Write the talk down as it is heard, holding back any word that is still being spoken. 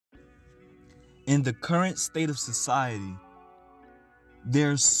In the current state of society,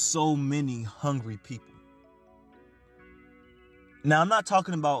 there's so many hungry people. Now, I'm not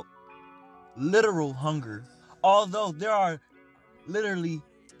talking about literal hunger, although there are literally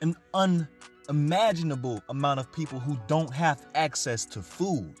an unimaginable amount of people who don't have access to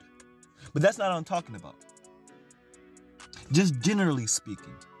food. But that's not what I'm talking about. Just generally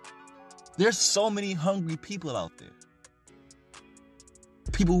speaking, there's so many hungry people out there.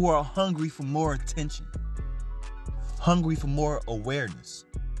 People who are hungry for more attention, hungry for more awareness.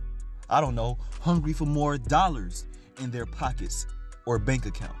 I don't know, hungry for more dollars in their pockets or bank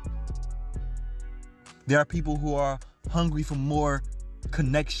account. There are people who are hungry for more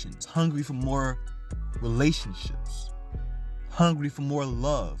connections, hungry for more relationships, hungry for more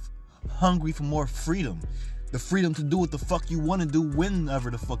love, hungry for more freedom. The freedom to do what the fuck you want to do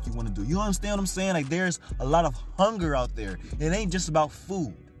whenever the fuck you want to do. You understand what I'm saying? Like, there's a lot of hunger out there. It ain't just about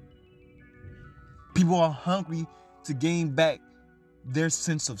food. People are hungry to gain back their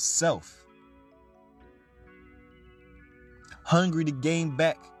sense of self. Hungry to gain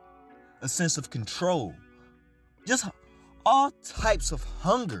back a sense of control. Just all types of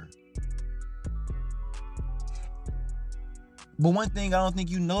hunger. But one thing I don't think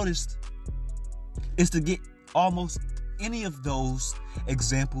you noticed is to get almost any of those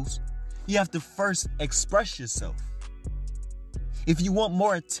examples, you have to first express yourself. If you want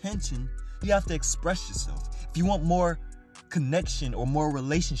more attention, you have to express yourself. If you want more connection or more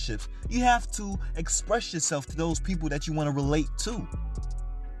relationships, you have to express yourself to those people that you want to relate to.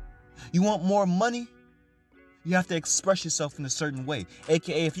 You want more money? You have to express yourself in a certain way.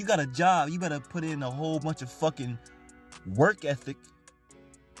 AKA, if you got a job, you better put in a whole bunch of fucking work ethic.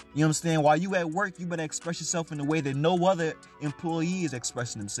 You understand? While you at work, you better express yourself in a way that no other employee is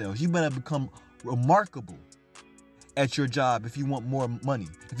expressing themselves. You better become remarkable at your job if you want more money,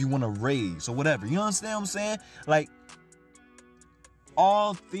 if you want a raise or whatever. You understand what I'm saying? Like,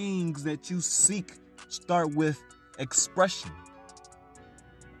 all things that you seek start with expression.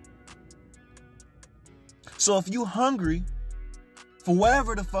 So if you hungry for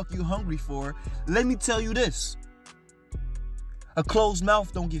whatever the fuck you hungry for, let me tell you this. A closed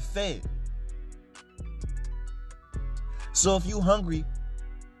mouth don't get fed. So if you hungry,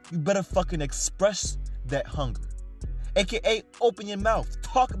 you better fucking express that hunger. AKA, open your mouth.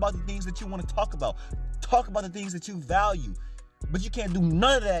 Talk about the things that you want to talk about. Talk about the things that you value. But you can't do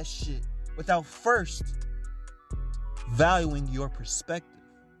none of that shit without first valuing your perspective.